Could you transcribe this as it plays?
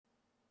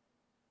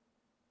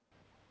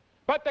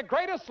But the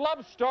greatest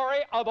love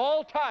story of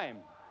all time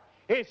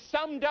is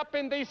summed up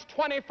in these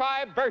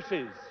 25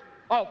 verses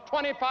of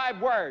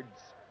 25 words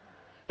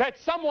that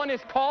someone has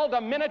called a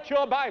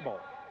miniature Bible.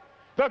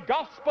 The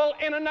gospel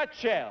in a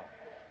nutshell.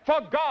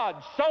 For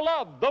God so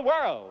loved the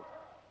world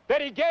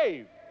that he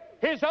gave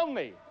his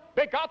only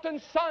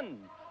begotten Son,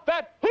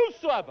 that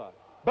whosoever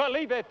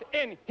believeth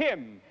in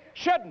him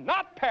should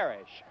not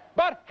perish,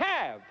 but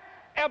have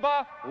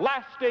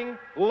everlasting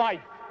life.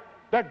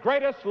 The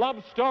greatest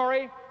love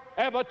story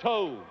ever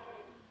told.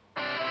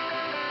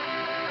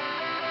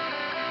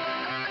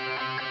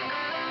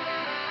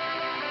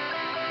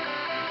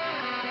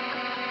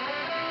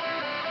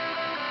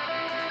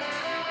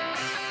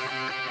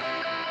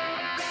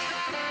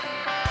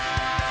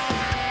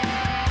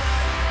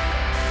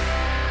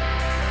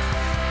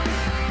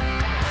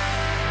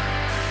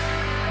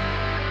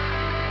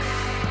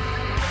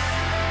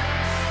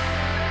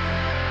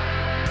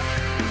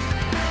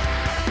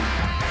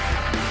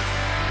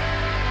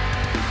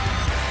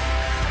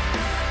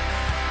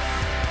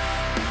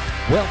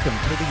 Welcome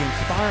to the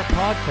Inspire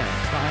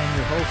Podcast. I am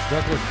your host,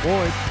 Douglas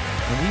Boyd,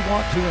 and we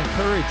want to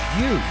encourage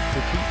you to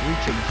keep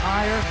reaching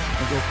higher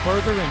and go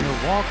further in your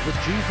walk with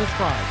Jesus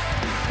Christ.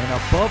 And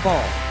above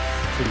all,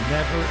 to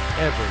never,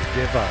 ever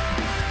give up,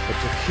 but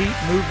to keep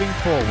moving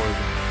forward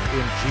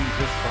in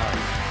Jesus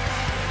Christ.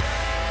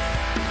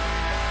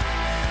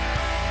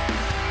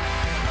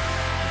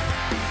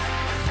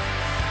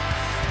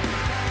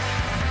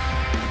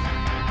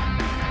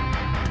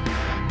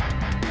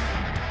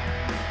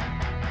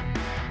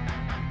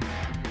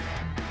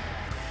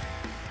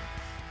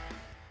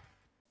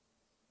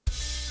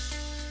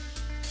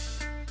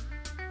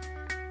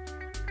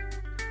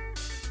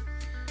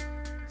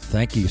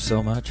 Thank you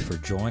so much for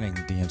joining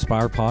the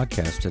Inspire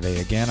Podcast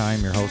today. Again, I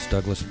am your host,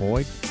 Douglas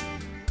Boyd.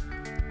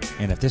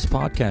 And if this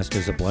podcast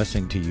is a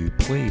blessing to you,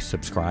 please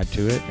subscribe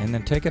to it and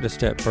then take it a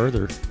step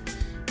further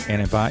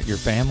and invite your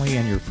family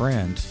and your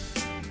friends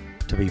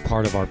to be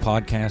part of our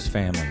podcast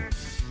family.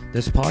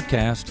 This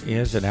podcast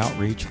is an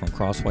outreach from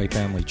Crossway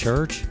Family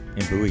Church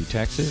in Bowie,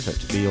 Texas.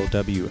 That's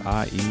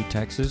B-O-W-I-E,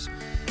 Texas.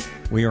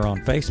 We are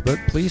on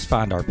Facebook. Please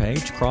find our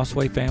page,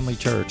 Crossway Family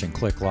Church, and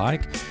click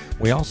like.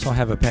 We also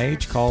have a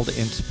page called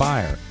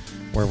Inspire,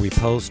 where we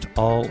post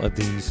all of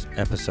these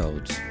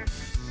episodes.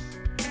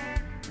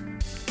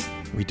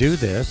 We do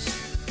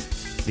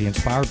this. The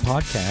Inspired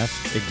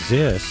Podcast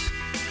exists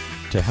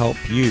to help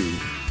you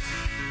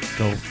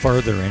go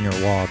further in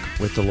your walk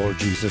with the Lord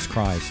Jesus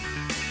Christ,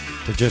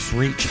 to just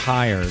reach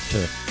higher,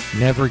 to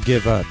never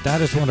give up. That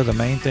is one of the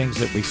main things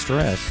that we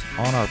stress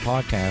on our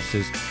podcast,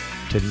 is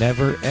to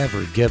never,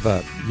 ever give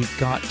up. You've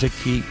got to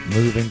keep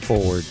moving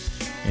forward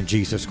in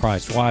Jesus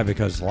Christ. Why?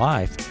 Because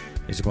life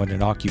is going to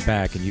knock you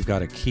back, and you've got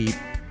to keep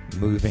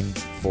moving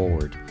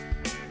forward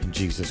in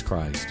Jesus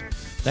Christ.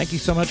 Thank you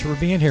so much for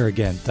being here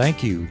again.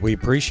 Thank you. We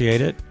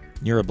appreciate it.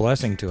 You're a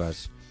blessing to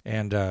us.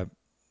 And the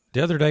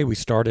other day we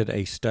started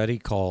a study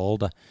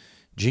called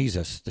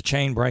Jesus, the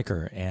Chain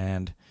Breaker,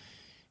 and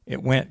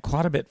it went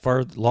quite a bit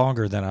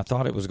longer than I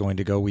thought it was going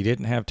to go. We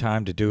didn't have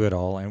time to do it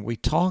all, and we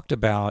talked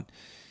about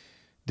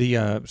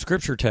the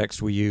scripture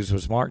text we used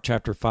was Mark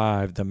chapter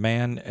 5, the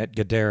man at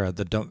Gadara,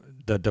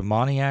 the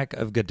demoniac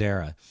of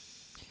Gadara,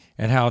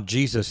 and how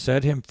Jesus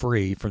set him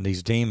free from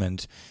these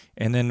demons.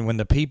 And then when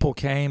the people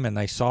came and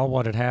they saw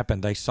what had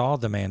happened, they saw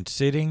the man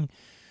sitting,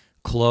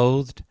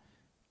 clothed,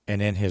 and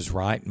in his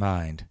right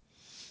mind.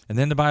 And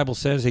then the Bible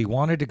says he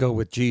wanted to go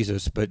with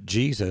Jesus, but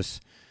Jesus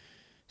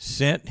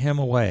sent him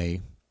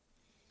away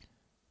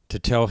to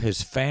tell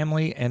his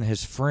family and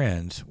his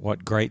friends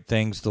what great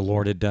things the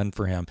Lord had done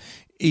for him.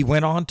 He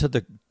went on to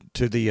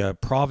the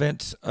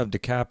province of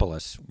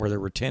Decapolis, where there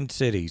were 10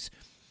 cities,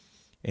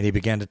 and he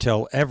began to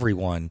tell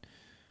everyone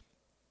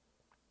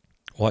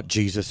what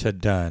Jesus had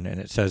done.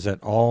 And it says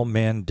that all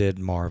men did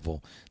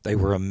marvel. They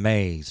were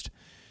amazed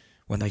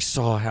when they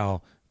saw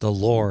how the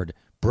Lord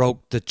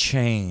broke the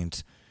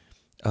chains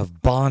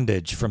of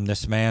bondage from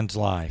this man's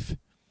life.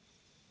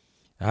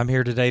 I'm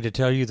here today to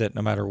tell you that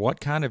no matter what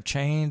kind of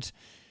chains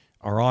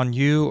are on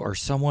you or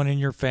someone in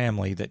your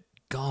family, that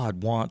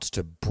God wants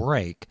to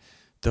break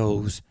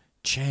those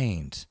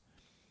chains.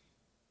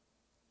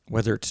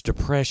 Whether it's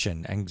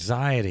depression,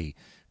 anxiety,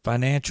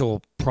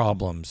 financial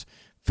problems,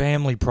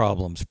 family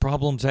problems,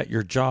 problems at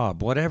your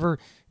job, whatever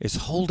is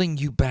holding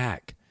you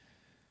back,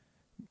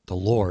 the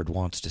Lord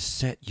wants to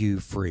set you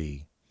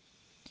free.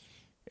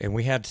 And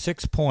we had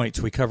 6 points.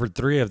 We covered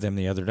 3 of them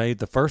the other day.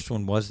 The first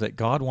one was that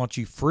God wants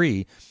you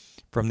free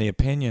from the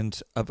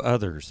opinions of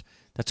others.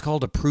 That's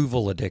called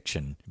approval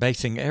addiction,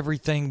 basing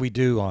everything we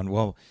do on,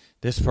 well,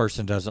 this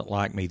person doesn't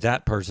like me,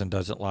 that person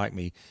doesn't like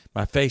me,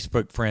 my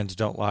Facebook friends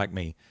don't like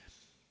me.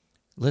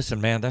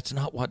 Listen, man, that's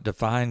not what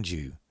defines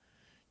you.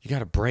 You got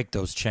to break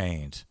those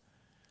chains.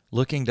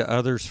 Looking to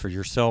others for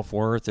your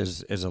self-worth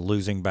is a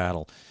losing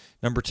battle.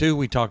 Number 2,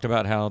 we talked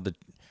about how the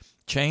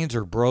chains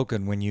are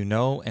broken when you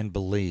know and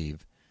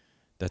believe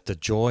that the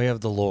joy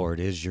of the Lord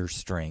is your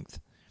strength.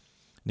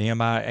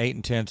 Nehemiah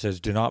 8:10 says,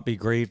 do not be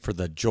grieved, for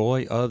the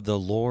joy of the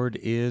Lord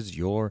is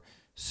your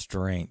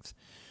strength.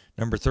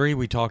 Number 3,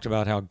 we talked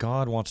about how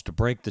God wants to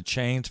break the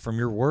chains from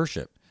your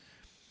worship.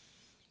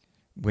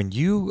 When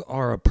you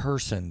are a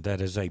person that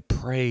is a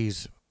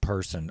praise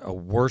person, a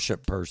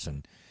worship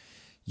person,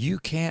 you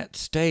can't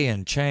stay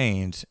in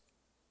chains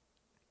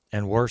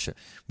and worship.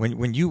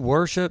 When you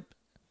worship,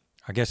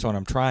 I guess what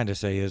I'm trying to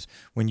say is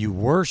when you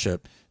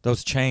worship,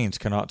 those chains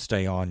cannot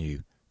stay on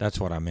you. That's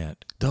what I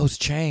meant. Those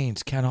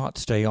chains cannot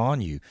stay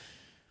on you.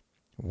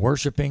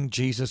 Worshiping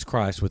Jesus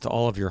Christ with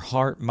all of your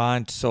heart,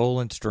 mind, soul,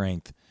 and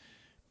strength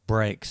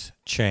breaks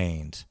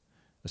chains,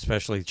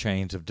 especially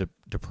chains of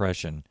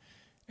depression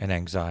and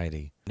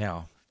anxiety.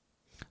 Now,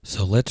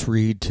 so let's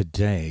read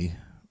today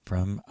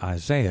from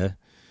Isaiah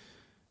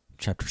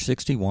chapter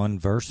 61,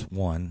 verse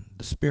 1.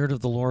 The Spirit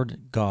of the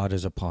Lord God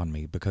is upon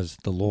me, because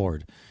the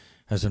Lord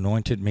has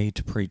anointed me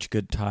to preach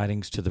good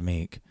tidings to the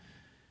meek,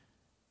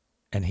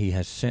 and he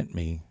has sent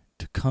me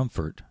to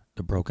comfort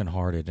the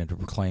brokenhearted and to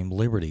proclaim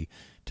liberty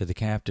to the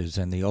captives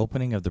and the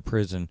opening of the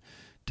prison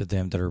to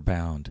them that are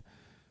bound.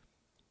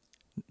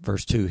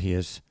 Verse 2, he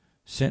has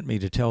sent me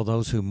to tell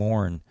those who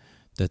mourn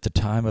that the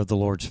time of the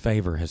Lord's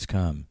favor has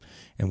come,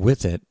 and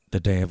with it the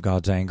day of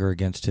God's anger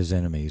against his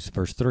enemies.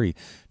 Verse 3,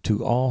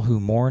 to all who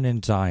mourn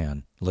in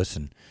Zion,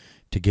 listen,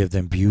 to give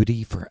them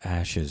beauty for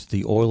ashes,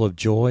 the oil of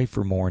joy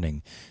for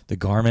mourning, the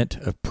garment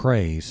of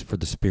praise for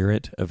the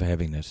spirit of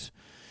heaviness,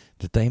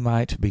 that they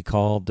might be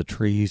called the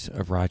trees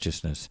of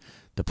righteousness,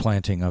 the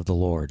planting of the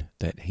Lord,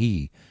 that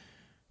he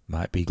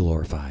might be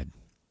glorified.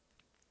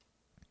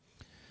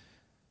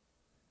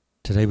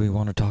 Today we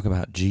want to talk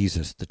about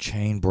Jesus, the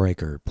chain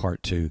breaker,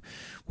 part 2.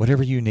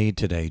 Whatever you need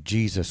today,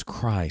 Jesus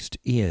Christ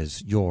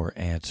is your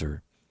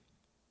answer.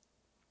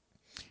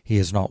 He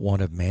is not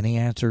one of many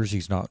answers.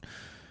 He's not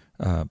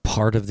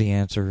part of the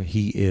answer.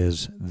 He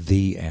is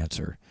the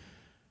answer.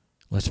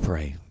 Let's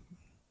pray.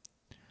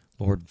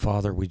 Lord,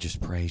 Father, we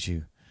just praise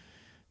you.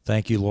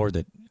 Thank you, Lord,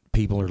 that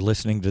people are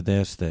listening to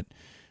this, that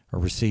are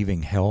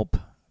receiving help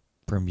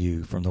from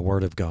you, from the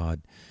Word of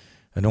God.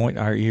 Anoint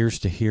our ears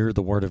to hear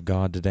the Word of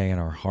God today and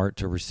our heart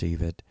to receive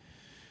it.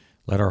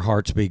 Let our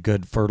hearts be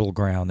good, fertile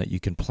ground that you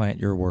can plant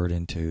your Word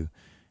into,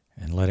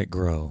 and let it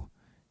grow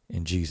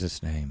in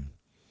Jesus' name.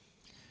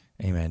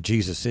 Amen.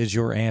 Jesus is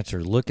your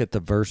answer. Look at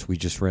the verse we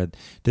just read.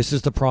 This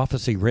is the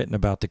prophecy written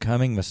about the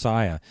coming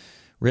Messiah,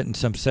 written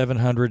some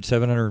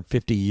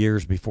 750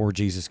 years before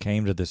Jesus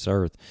came to this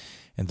earth.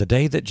 And the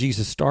day that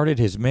Jesus started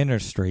his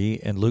ministry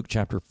in Luke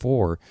chapter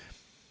 4,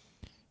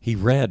 he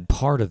read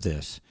part of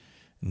this.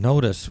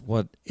 Notice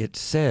what it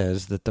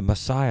says that the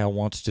Messiah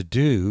wants to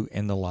do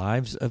in the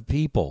lives of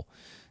people.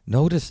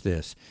 Notice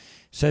this.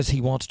 It says he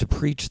wants to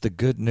preach the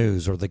good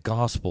news or the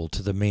gospel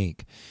to the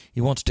meek.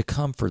 He wants to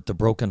comfort the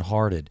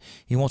brokenhearted.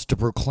 He wants to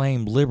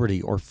proclaim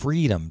liberty or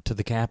freedom to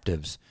the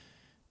captives.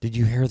 Did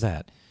you hear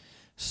that?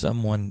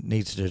 Someone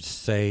needs to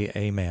say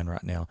amen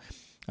right now.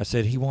 I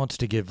said he wants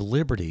to give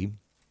liberty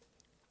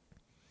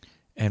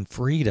and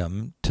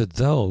freedom to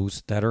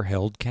those that are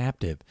held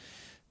captive.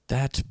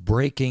 That's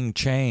breaking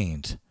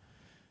chains.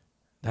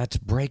 That's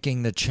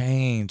breaking the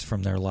chains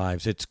from their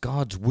lives. It's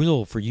God's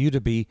will for you to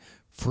be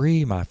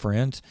free, my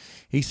friends.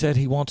 He said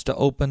he wants to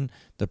open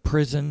the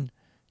prison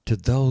to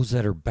those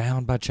that are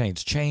bound by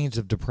chains. Chains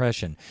of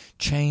depression,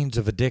 chains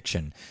of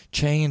addiction,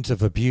 chains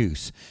of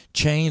abuse,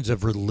 chains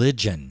of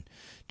religion,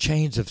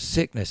 chains of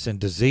sickness and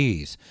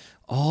disease.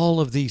 All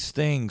of these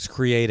things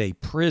create a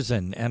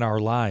prison in our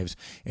lives.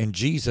 And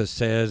Jesus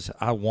says,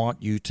 I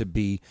want you to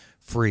be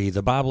free.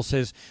 The Bible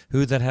says,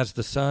 who that has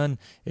the Son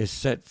is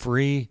set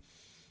free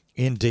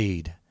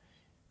indeed.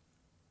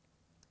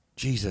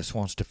 Jesus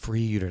wants to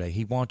free you today.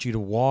 He wants you to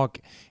walk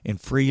in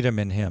freedom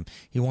in him.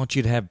 He wants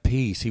you to have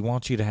peace. He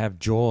wants you to have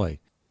joy.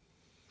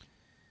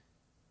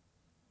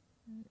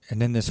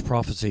 And in this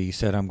prophecy, he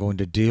said, I'm going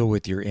to deal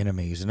with your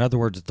enemies. In other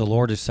words, the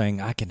Lord is saying,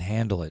 I can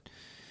handle it.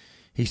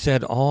 He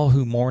said, all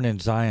who mourn in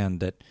Zion,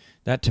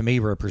 that to me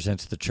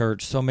represents the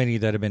church, so many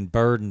that have been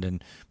burdened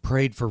and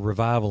prayed for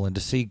revival and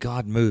to see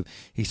God move.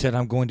 He said,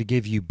 I'm going to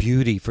give you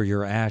beauty for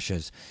your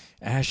ashes.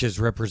 Ashes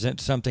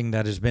represent something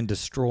that has been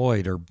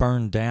destroyed or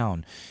burned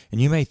down. And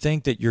you may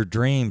think that your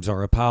dreams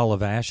are a pile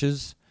of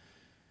ashes,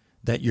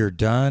 that you're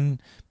done,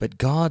 but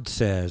God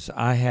says,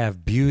 I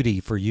have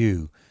beauty for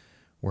you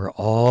where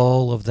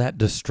all of that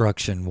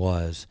destruction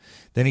was.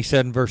 Then he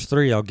said in verse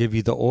 3, I'll give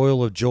you the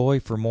oil of joy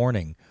for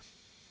mourning.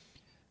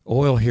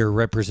 Oil here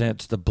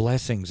represents the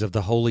blessings of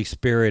the Holy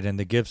Spirit and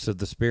the gifts of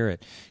the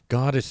Spirit.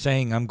 God is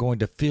saying, I'm going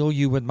to fill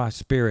you with my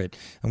Spirit.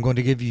 I'm going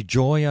to give you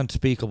joy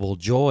unspeakable,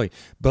 joy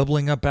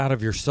bubbling up out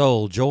of your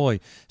soul, joy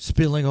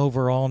spilling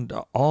over on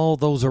all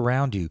those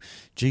around you.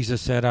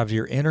 Jesus said, out of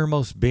your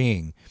innermost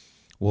being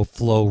will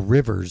flow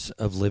rivers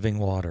of living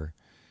water.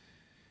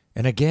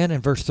 And again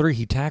in verse 3,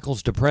 he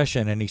tackles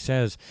depression and he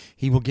says,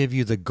 he will give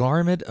you the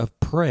garment of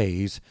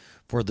praise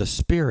for the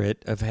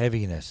spirit of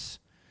heaviness.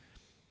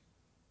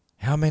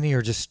 How many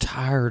are just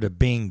tired of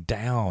being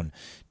down,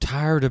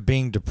 tired of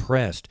being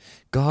depressed?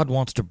 God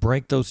wants to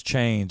break those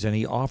chains, and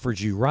he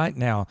offers you right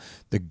now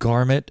the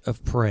garment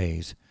of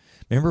praise.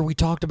 Remember we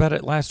talked about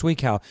it last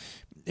week, how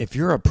if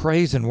you're a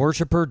praise and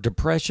worshiper,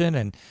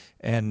 depression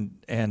and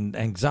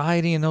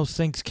anxiety and those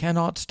things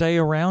cannot stay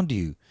around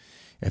you.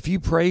 If you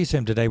praise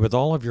him today with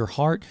all of your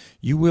heart,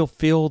 you will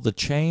feel the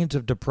chains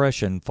of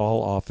depression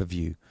fall off of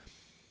you.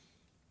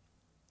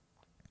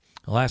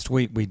 Last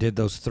week we did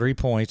those 3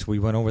 points. We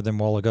went over them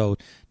a while ago.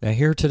 Now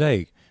here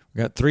today, we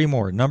got 3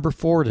 more. Number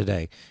 4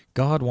 today.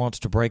 God wants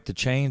to break the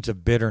chains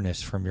of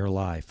bitterness from your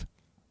life.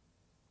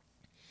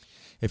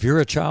 If you're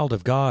a child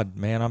of God,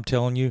 man, I'm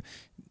telling you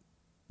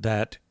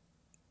that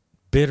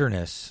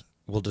bitterness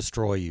will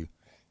destroy you.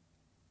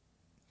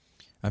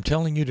 I'm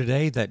telling you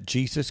today that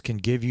Jesus can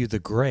give you the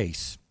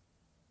grace.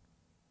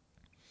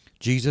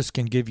 Jesus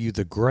can give you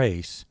the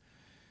grace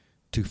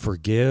to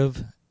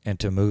forgive and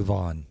to move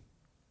on.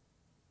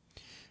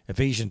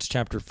 Ephesians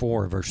chapter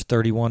 4, verse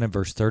 31 and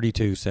verse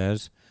 32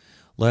 says,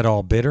 "Let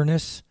all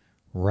bitterness,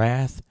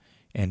 wrath,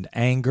 and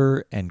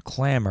anger, and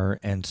clamor,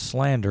 and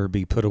slander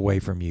be put away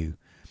from you,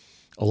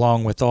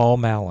 along with all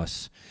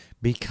malice.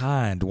 Be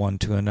kind one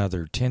to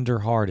another,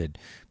 tender-hearted,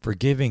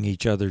 forgiving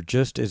each other,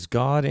 just as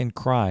God in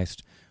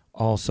Christ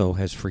also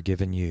has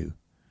forgiven you."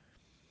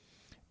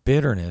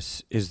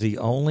 Bitterness is the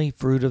only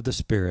fruit of the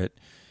Spirit,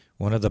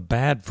 one of the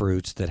bad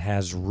fruits that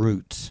has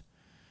roots.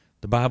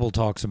 The Bible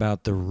talks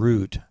about the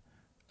root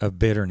of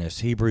bitterness.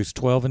 Hebrews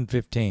 12 and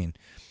 15.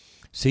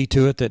 "See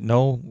to it that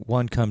no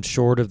one comes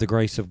short of the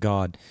grace of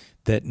God,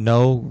 that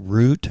no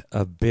root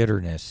of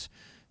bitterness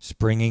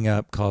springing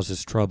up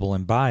causes trouble,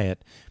 and by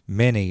it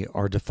many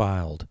are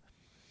defiled."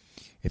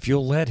 If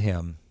you'll let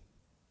him,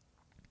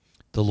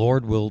 the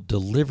Lord will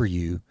deliver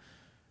you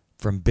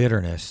from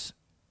bitterness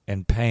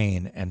and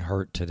pain and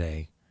hurt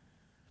today.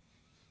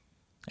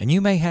 And you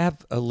may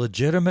have a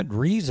legitimate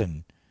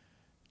reason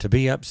to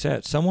be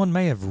upset. Someone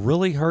may have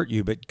really hurt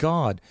you, but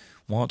God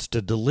wants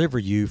to deliver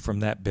you from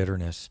that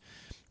bitterness.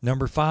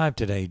 Number 5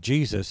 today,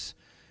 Jesus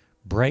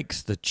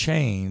breaks the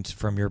chains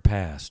from your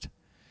past.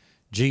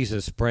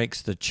 Jesus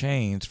breaks the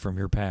chains from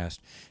your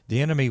past.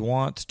 The enemy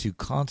wants to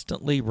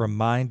constantly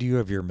remind you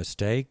of your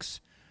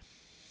mistakes.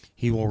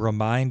 He will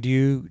remind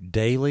you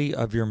daily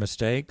of your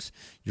mistakes,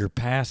 your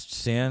past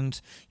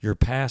sins, your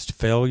past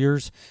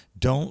failures.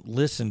 Don't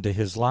listen to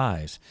his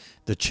lies.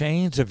 The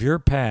chains of your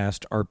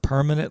past are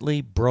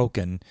permanently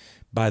broken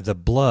by the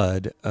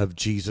blood of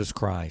Jesus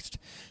Christ.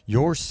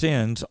 Your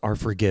sins are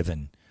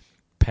forgiven,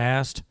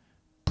 past,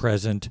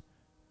 present,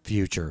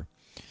 future.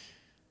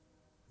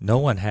 No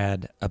one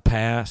had a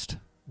past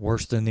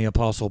worse than the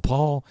Apostle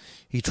Paul.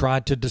 He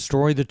tried to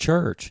destroy the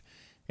church.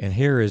 And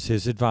here is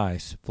his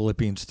advice,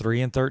 Philippians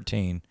 3 and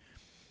 13.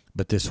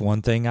 "But this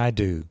one thing I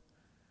do,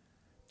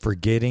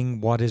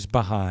 forgetting what is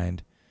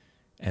behind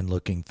and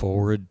looking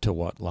forward to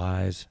what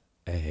lies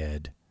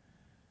ahead."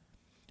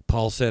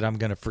 Paul said, I'm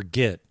going to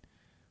forget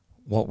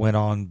what went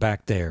on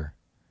back there,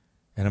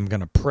 and I'm going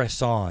to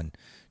press on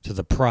to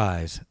the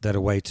prize that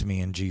awaits me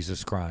in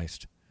Jesus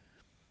Christ.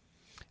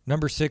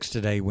 Number 6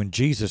 today, when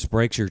Jesus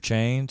breaks your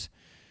chains,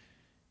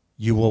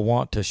 you will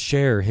want to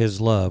share his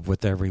love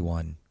with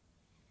everyone.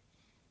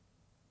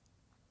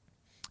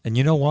 And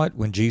you know what?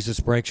 When Jesus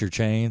breaks your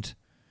chains,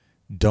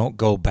 don't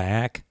go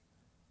back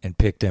and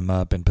pick them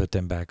up and put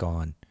them back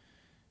on.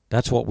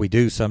 That's what we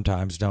do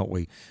sometimes, don't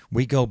we?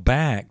 We go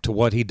back to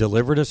what he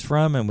delivered us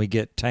from and we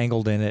get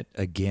tangled in it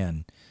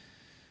again.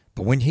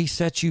 But when he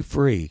sets you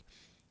free,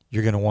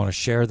 you're going to want to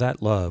share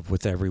that love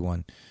with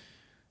everyone.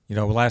 You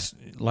know,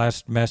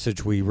 last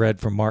message we read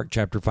from Mark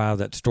chapter 5,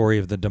 that story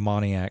of the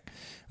demoniac,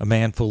 a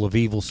man full of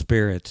evil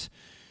spirits,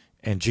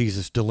 and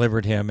Jesus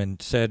delivered him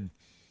and said,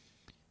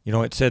 you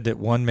know, it said that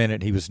one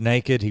minute he was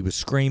naked, he was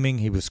screaming,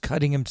 he was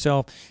cutting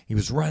himself, he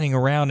was running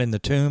around in the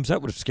tombs.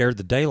 That would have scared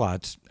the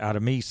daylights out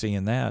of me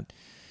seeing that.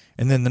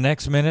 And then the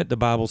next minute, the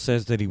Bible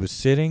says that he was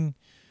sitting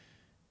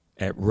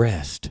at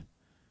rest,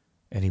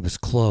 and he was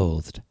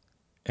clothed,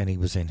 and he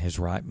was in his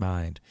right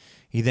mind.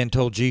 He then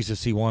told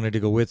Jesus he wanted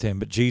to go with him,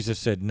 but Jesus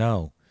said,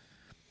 no,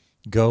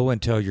 go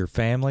and tell your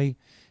family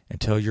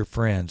and tell your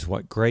friends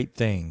what great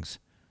things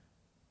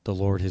the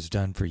Lord has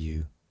done for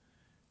you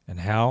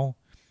and how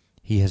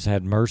he has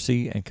had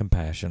mercy and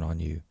compassion on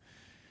you.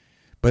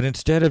 But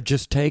instead of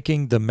just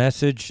taking the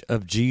message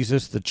of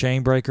Jesus, the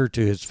chain breaker,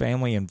 to his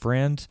family and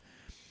friends,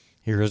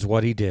 here is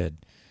what he did.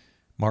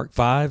 Mark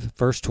 5,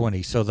 verse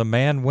 20. So the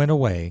man went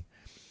away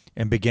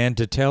and began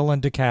to tell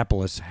in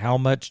Decapolis how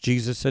much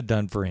Jesus had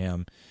done for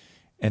him,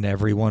 and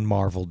everyone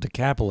marveled.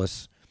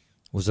 Decapolis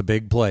was a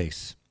big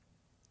place,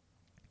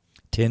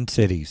 10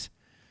 cities,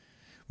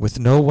 with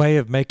no way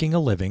of making a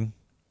living,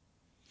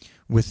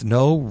 with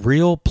no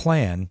real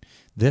plan.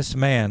 This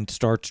man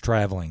starts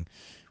traveling.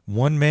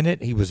 One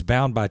minute he was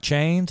bound by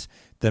chains.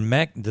 The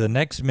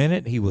next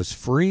minute he was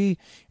free,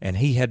 and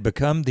he had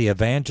become the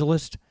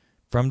evangelist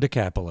from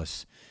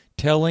Decapolis,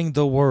 telling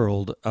the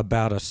world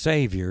about a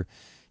Savior,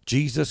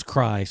 Jesus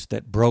Christ,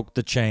 that broke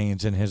the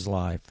chains in his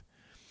life.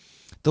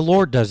 The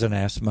Lord doesn't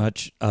ask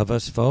much of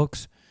us,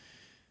 folks.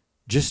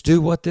 Just do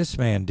what this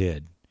man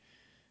did.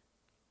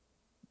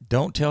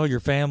 Don't tell your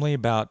family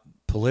about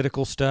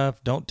political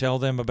stuff. Don't tell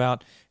them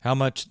about how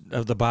much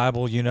of the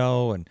Bible you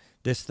know and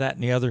this, that,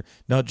 and the other.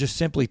 No, just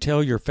simply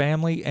tell your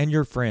family and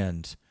your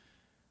friends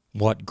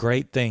what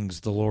great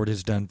things the Lord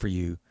has done for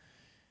you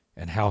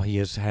and how he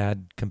has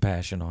had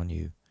compassion on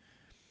you.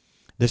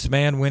 This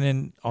man went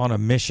in on a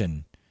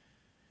mission,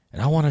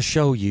 and I want to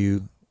show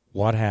you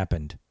what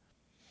happened.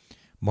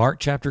 Mark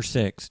chapter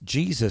 6,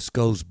 Jesus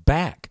goes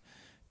back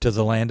to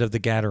the land of the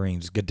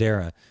Gadarenes,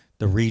 Gadara,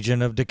 the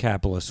region of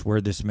Decapolis,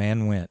 where this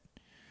man went.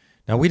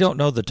 Now, we don't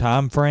know the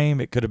time frame.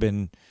 It could have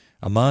been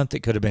a month. It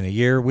could have been a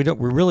year. We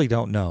really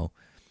don't know.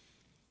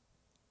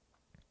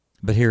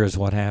 But here is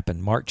what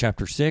happened. Mark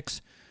chapter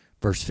 6,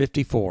 verse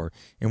 54.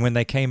 And when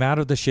they came out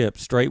of the ship,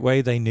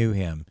 straightway they knew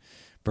him.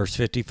 Verse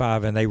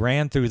 55. And they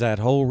ran through that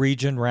whole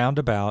region round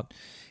about,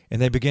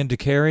 and they began to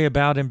carry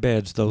about in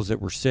beds those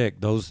that were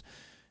sick, those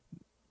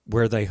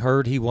where they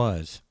heard he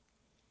was.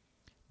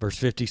 Verse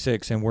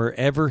 56. And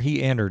wherever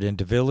he entered,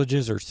 into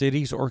villages or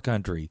cities or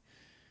country,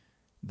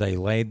 they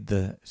laid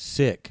the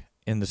sick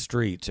in the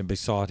streets and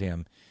besought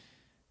him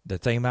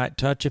that they might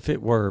touch, if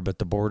it were but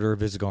the border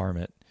of his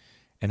garment.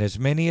 And as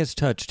many as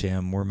touched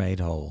him were made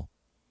whole.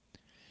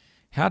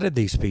 How did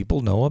these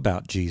people know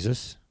about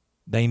Jesus?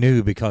 They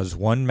knew because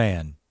one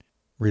man.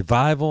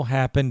 Revival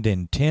happened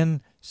in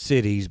 10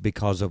 cities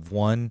because of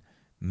one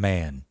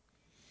man.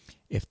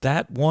 If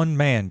that one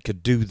man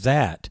could do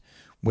that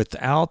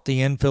without the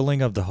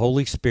infilling of the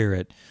Holy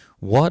Spirit,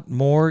 what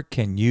more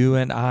can you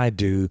and I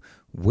do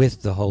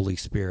with the Holy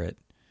Spirit?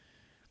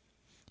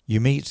 You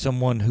meet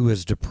someone who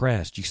is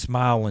depressed. You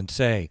smile and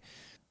say,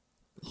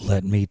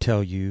 "Let me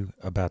tell you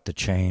about the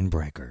chain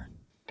breaker."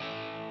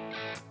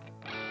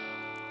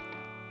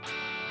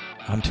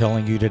 I'm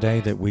telling you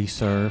today that we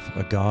serve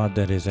a God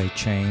that is a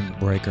chain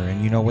breaker.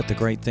 And you know what the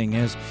great thing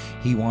is?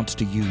 He wants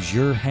to use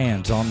your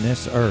hands on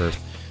this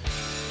earth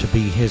to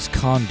be his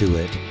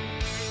conduit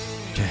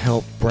to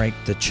help break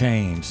the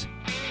chains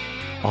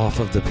off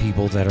of the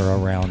people that are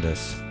around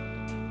us.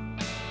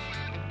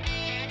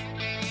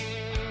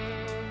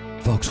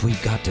 Folks,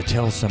 we've got to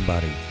tell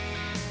somebody.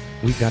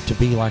 We've got to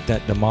be like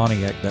that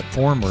demoniac, that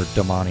former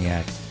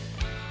demoniac,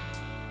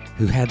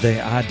 who had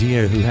the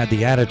idea, who had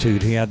the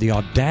attitude, who had the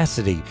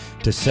audacity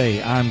to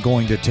say, "I'm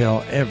going to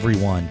tell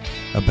everyone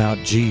about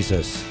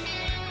Jesus,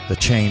 the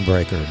chain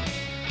breaker."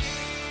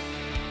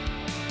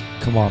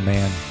 Come on,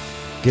 man.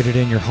 Get it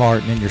in your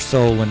heart and in your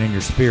soul and in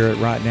your spirit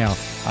right now.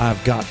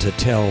 I've got to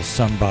tell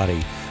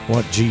somebody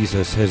what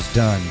Jesus has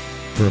done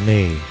for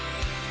me.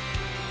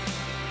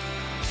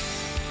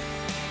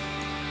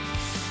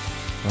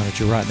 Why don't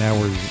you right now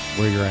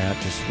where you're at,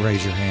 just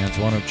raise your hands.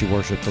 Why don't you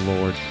worship the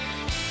Lord?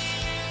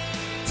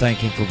 Thank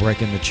him for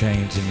breaking the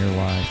chains in your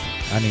life.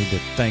 I need to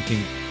thank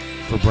him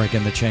for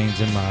breaking the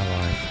chains in my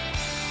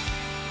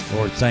life.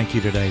 Lord, thank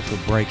you today for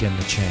breaking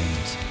the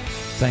chains.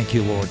 Thank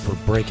you, Lord, for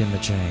breaking the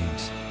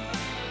chains.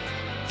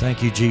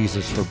 Thank you,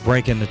 Jesus, for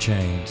breaking the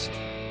chains.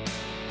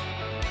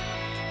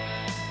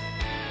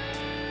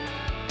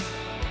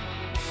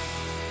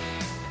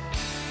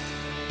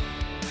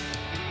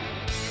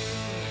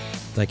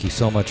 Thank you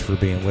so much for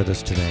being with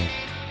us today.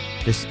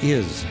 This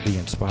is the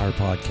Inspired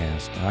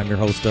Podcast. I'm your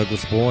host,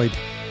 Douglas Boyd.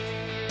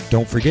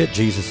 Don't forget,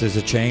 Jesus is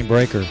a chain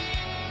breaker.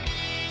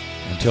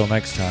 Until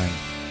next time,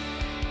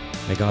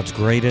 may God's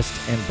greatest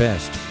and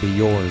best be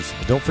yours.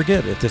 And don't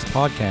forget, if this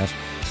podcast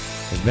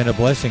has been a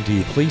blessing to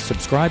you, please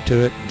subscribe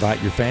to it.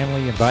 Invite your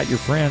family, invite your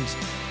friends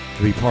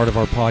to be part of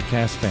our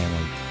podcast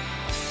family.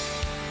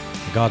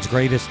 May God's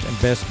greatest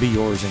and best be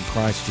yours in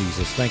Christ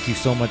Jesus. Thank you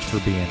so much for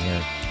being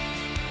here.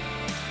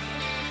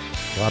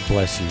 God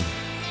bless you.